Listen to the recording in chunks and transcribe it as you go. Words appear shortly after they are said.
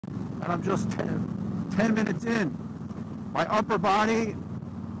and I'm just 10 minutes in. My upper body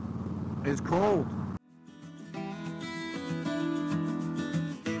is cold.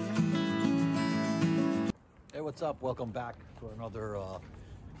 Hey, what's up? Welcome back for another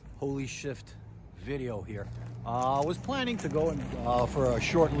Holy Shift video here. I was planning to go for a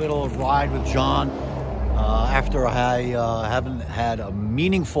short little ride with John after I haven't had a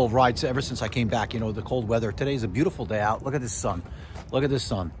meaningful ride ever since I came back. You know, the cold weather. Today's a beautiful day out. Look at this sun. Look at this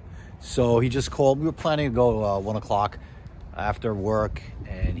sun. So he just called. We were planning to go 1 o'clock after work,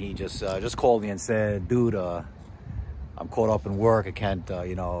 and he just called me and said, dude, I'm caught up in work. I can't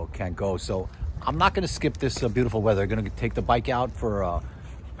can't go. So I'm not going to skip this beautiful weather. I'm going to take the bike out for a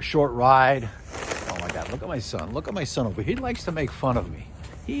short ride. Oh my God, look at my son. Look at my son over here. He likes to make fun of me.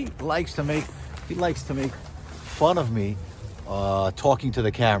 He likes to make fun of me talking to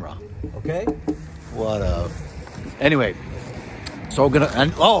the camera. Okay? What anyway, so we're gonna,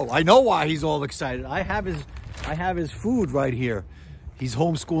 I know why he's all excited. I have his food right here. He's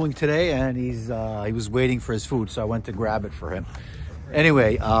homeschooling today, and he was waiting for his food, so I went to grab it for him.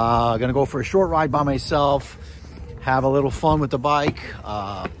 Anyway, gonna go for a short ride by myself, have a little fun with the bike.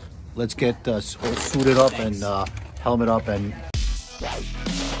 Let's get all suited up and helmet up and.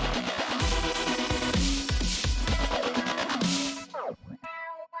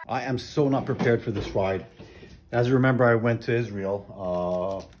 I am so not prepared for this ride. As you remember, I went to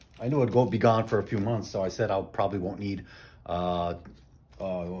Israel. I knew I'd be gone for a few months, so I said I probably won't need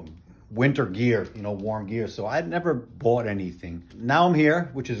winter gear, warm gear. So I'd never bought anything. Now I'm here,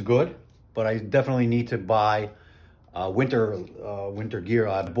 which is good, but I definitely need to buy winter gear.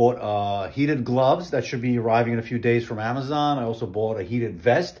 I bought heated gloves that should be arriving in a few days from Amazon. I also bought a heated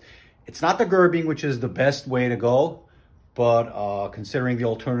vest. It's not the gerbing, which is the best way to go, but considering the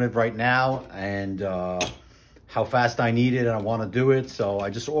alternative right now and how fast I need it and I want to do it, so I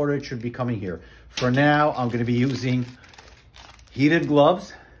just ordered it. Should be coming here. For now, I'm going to be using heated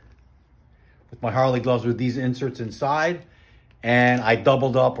gloves with my Harley gloves with these inserts inside, and I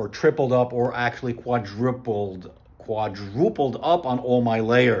doubled up or tripled up or actually quadrupled up on all my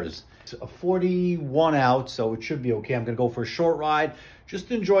layers. It's a 41 out, so it should be okay. I'm going to go for a short ride, just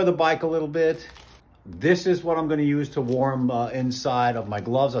to enjoy the bike a little bit. This is what I'm going to use to warm inside of my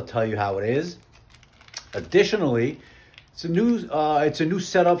gloves. I'll tell you how it is. Additionally, it's a new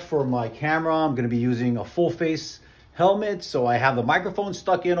setup for my camera. I'm going to be using a full face helmet, so I have the microphone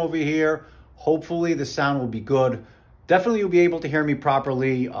stuck in over here. Hopefully the sound will be good. Definitely you'll be able to hear me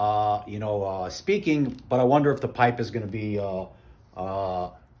properly, speaking, but I wonder if the pipe is going to be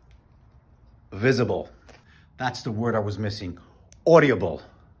visible. That's the word I was missing. Audible.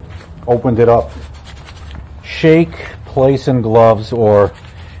 Opened it up. Shake, place in gloves or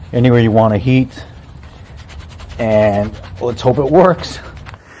anywhere you want to heat. And let's hope it works.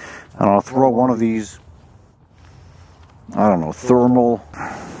 And I'll throw one of these, I don't know, thermal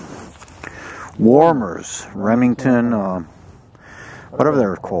warmers, Remington, whatever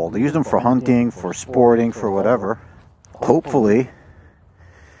they're called. They use them for hunting, for sporting, for whatever. Hopefully,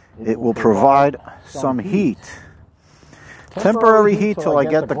 it will provide some heat. Temporary heat till I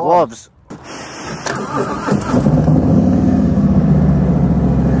get the gloves.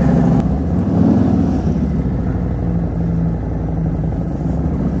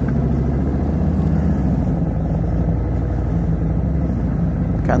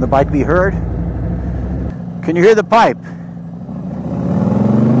 Can the bike be heard? Can you hear the pipe?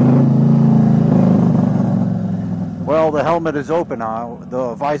 Well, the helmet is open now.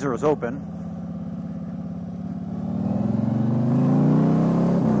 The visor is open.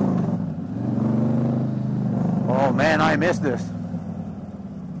 Oh man, I missed this.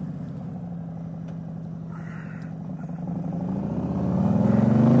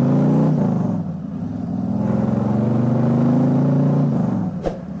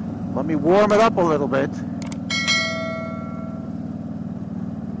 Let me warm it up a little bit.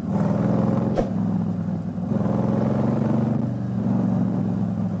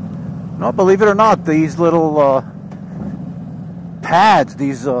 No, believe it or not, these little pads,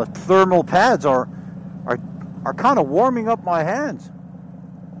 these thermal pads are kind of warming up my hands.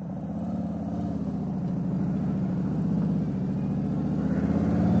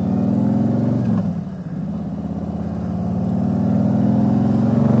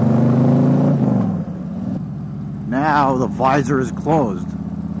 Now the visor is closed.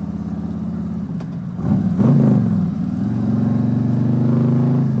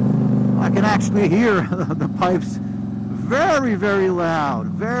 I can actually hear the pipes very, very loud,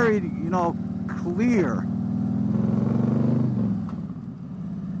 very, clear.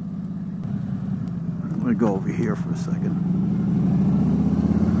 Let me go over here for a second.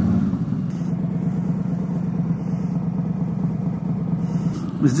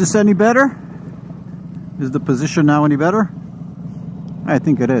 Is this any better? Is the position now any better? I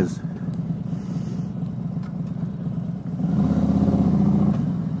think it is.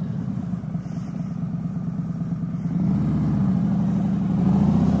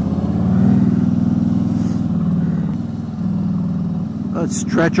 Let's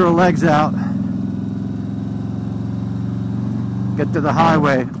stretch our legs out. Get to the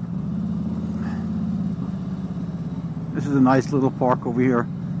highway. This is a nice little park over here.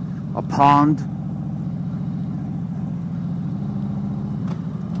 A pond.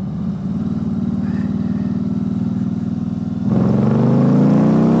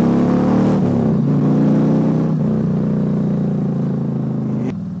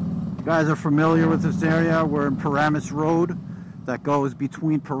 You guys are familiar with this area. We're in Paramus Road that goes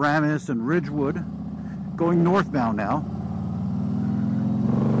between Paramus and Ridgewood, going northbound now.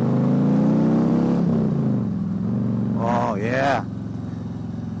 Oh yeah,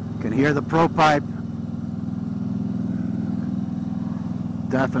 can hear the pro pipe.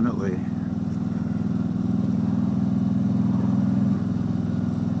 Definitely.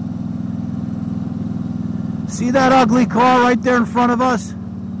 See that ugly car right there in front of us?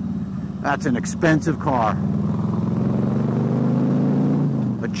 That's an expensive car.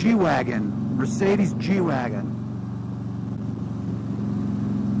 A G-Wagon, Mercedes G-Wagon.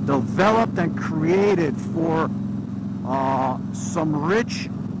 Developed and created for some rich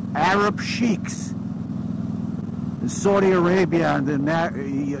Arab sheiks in Saudi Arabia and the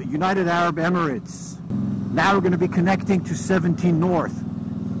United Arab Emirates. Now we're going to be connecting to 17 North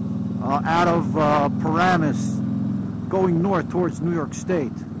out of Paramus, going north towards New York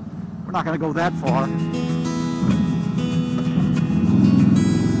State. We're not going to go that far.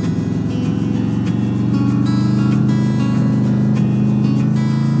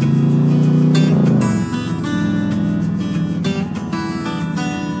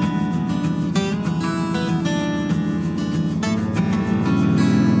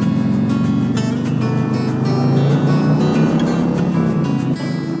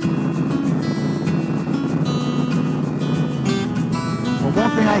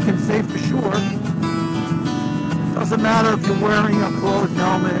 I can say for sure, doesn't matter if you're wearing a closed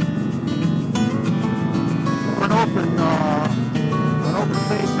helmet or an open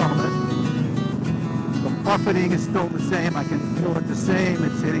face helmet, the buffeting is still the same. I can feel it the same.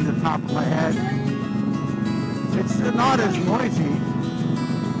 It's hitting the top of my head. It's not as noisy,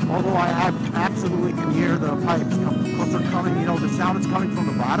 although I absolutely can hear the pipes because they're coming, you know, the sound is coming from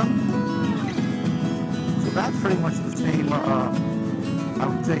the bottom. So that's pretty much the same, I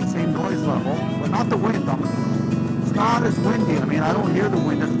would say same noise level, but not the wind. It's not as windy. I mean, I don't hear the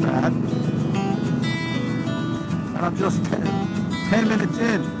wind as bad. And I'm just 10 minutes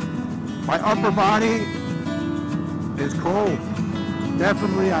in. My upper body is cold.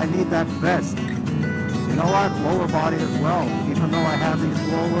 Definitely, I need that vest. You know what? Lower body as well. Even though I have these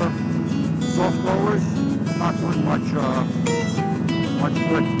soft blowers, it's not doing much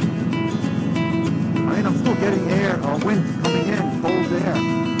good. I mean, I'm still getting wind coming in, cold air.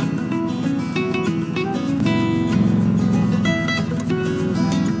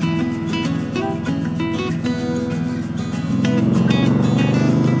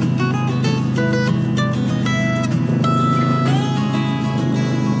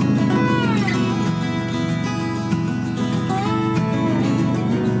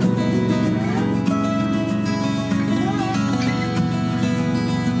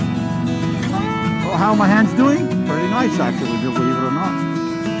 How are my hands doing? Pretty nice, actually, believe it or not.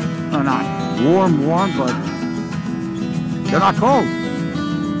 They're not warm, but they're not cold.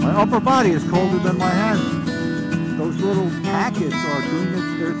 My upper body is colder than my hands. Those little packets are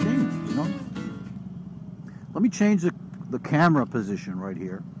doing their thing, you know? Let me change the camera position right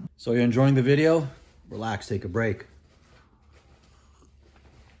here. So you're enjoying the video? Relax, take a break.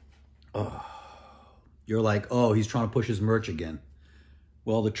 Oh, you're like, oh, he's trying to push his merch again.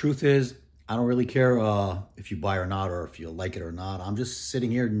 Well, the truth is, I don't really care if you buy or not, or if you like it or not. I'm just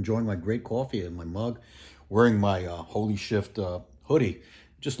sitting here enjoying my great coffee in my mug, wearing my Holy Shift hoodie,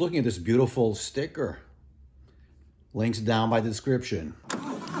 just looking at this beautiful sticker. Links down by the description.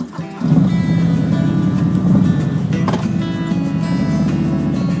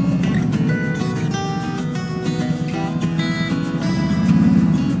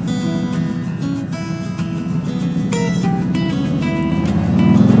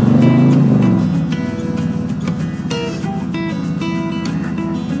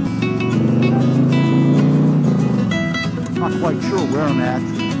 Quite sure where I'm at.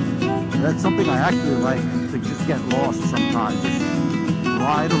 That's something I actually like, to just get lost sometimes. Just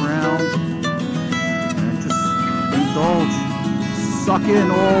ride around and just indulge suck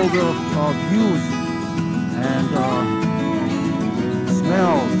in all the views and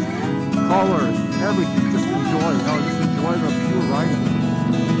smells, colors, everything. Just enjoy, just enjoy the pure riding.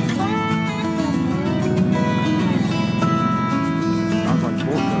 Sounds like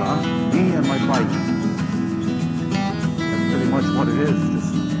bullshit, huh? Me and my bike. That's pretty much what it is.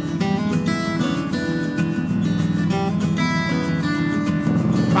 Just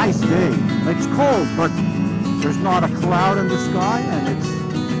nice day. It's cold, but there's not a cloud in the sky, and it's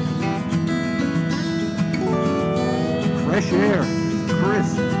fresh air,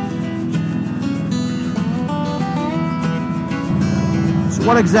 crisp. So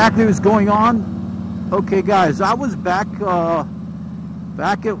what exactly was going on? Okay, guys, I was back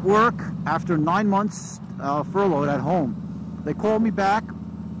at work after 9 months furloughed at home. They called me back.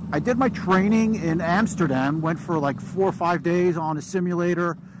 I did my training in Amsterdam, went for like 4 or 5 days on a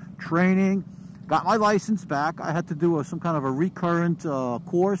simulator training, got my license back. I had to do some kind of a recurrent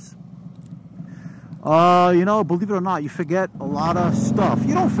course. You know, believe it or not, you forget a lot of stuff.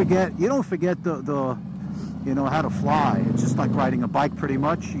 You don't forget the you know, how to fly. It's just like riding a bike pretty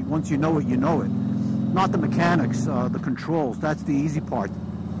much. Once you know it, you know it. Not the mechanics, the controls. That's the easy part.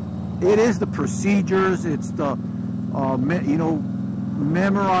 It is the procedures. It's the you know,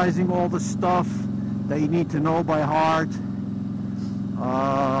 memorizing all the stuff that you need to know by heart.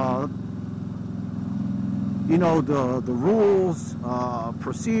 You know, the rules,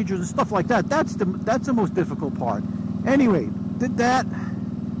 procedures, and stuff like that. That's the most difficult part. Anyway, did that,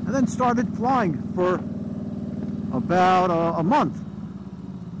 and then started flying for about a month,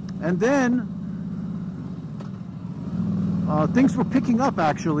 and then things were picking up.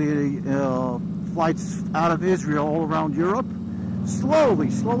 Actually, flights out of Israel all around Europe,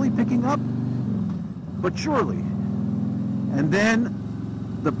 slowly picking up, but surely. And then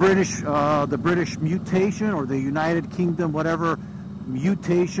the British mutation, or the United Kingdom, whatever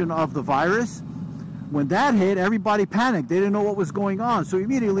mutation of the virus, when that hit, everybody panicked. They didn't know what was going on, so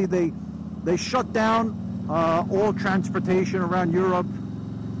immediately they shut down all transportation around Europe,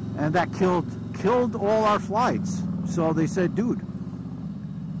 and that killed all our flights. So they said, dude,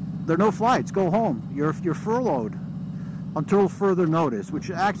 there are no flights, go home, you're furloughed until further notice, which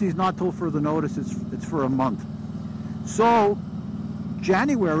actually is not till further notice, it's for a month. So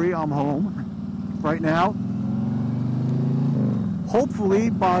January, I'm home right now. Hopefully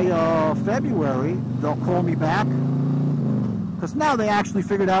by February they'll call me back, because now they actually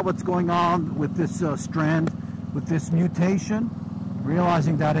figured out what's going on with this strand, with this mutation,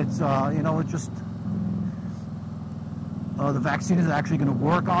 realizing that it's you know, it's just the vaccine is actually going to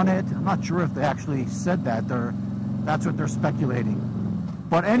work on it. I'm not sure if they actually said that. That's what they're speculating.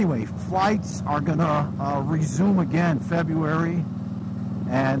 But anyway, flights are going to resume again February,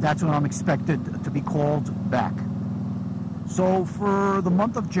 and that's when I'm expected to be called back. So for the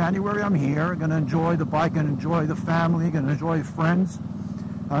month of January, I'm here. I'm going to enjoy the bike, and enjoy the family, going to enjoy friends.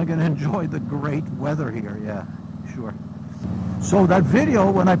 I'm going to enjoy the great weather here. Yeah, sure. So that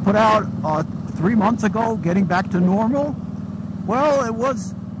video when I put out 3 months ago, getting back to normal, well, it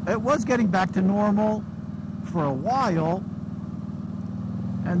was getting back to normal for a while,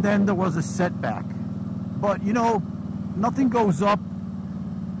 and then there was a setback. But you know, nothing goes up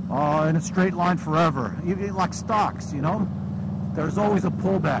in a straight line forever. Like stocks, you know, there's always a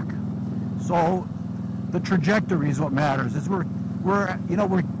pullback. So the trajectory is what matters. Is we're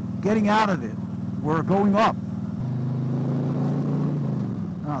getting out of it. We're going up.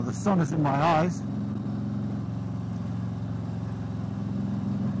 Oh, the sun is in my eyes.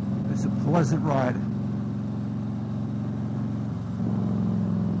 It's a pleasant ride.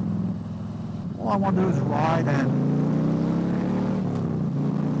 All I want to do is ride and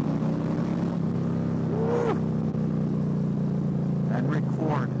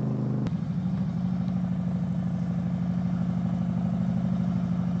record.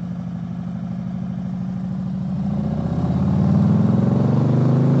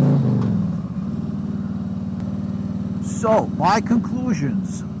 So, my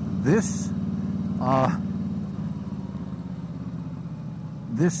conclusions. This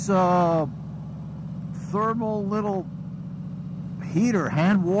thermal little heater,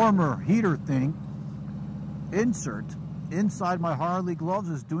 hand warmer heater thing, insert inside my Harley gloves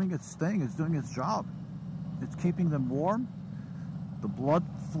is doing its thing. It's doing its job. It's keeping them warm. The blood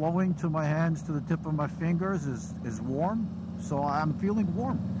flowing to my hands, to the tip of my fingers is warm. So I'm feeling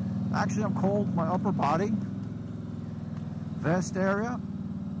warm. Actually, I'm cold. My upper body, vest area,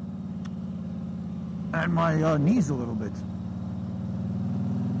 and my knees a little bit.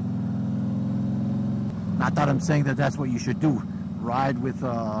 Not that I'm saying that that's what you should do. Ride with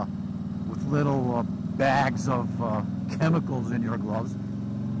little bags of chemicals in your gloves.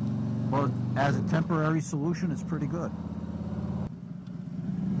 But as a temporary solution, it's pretty good.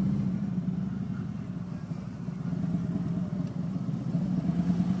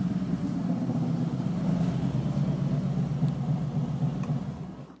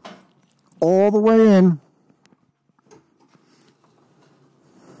 All the way in.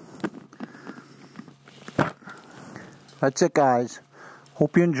 That's it, guys.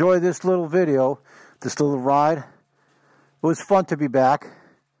 Hope you enjoy this little video, this little ride. It was fun to be back.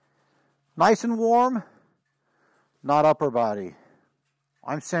 Nice and warm, not upper body.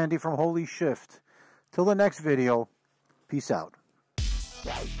 I'm Sandy from Holy Shift. Till the next video, peace out.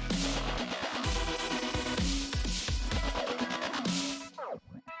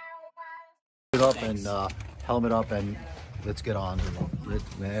 Up and helmet up, and let's get on.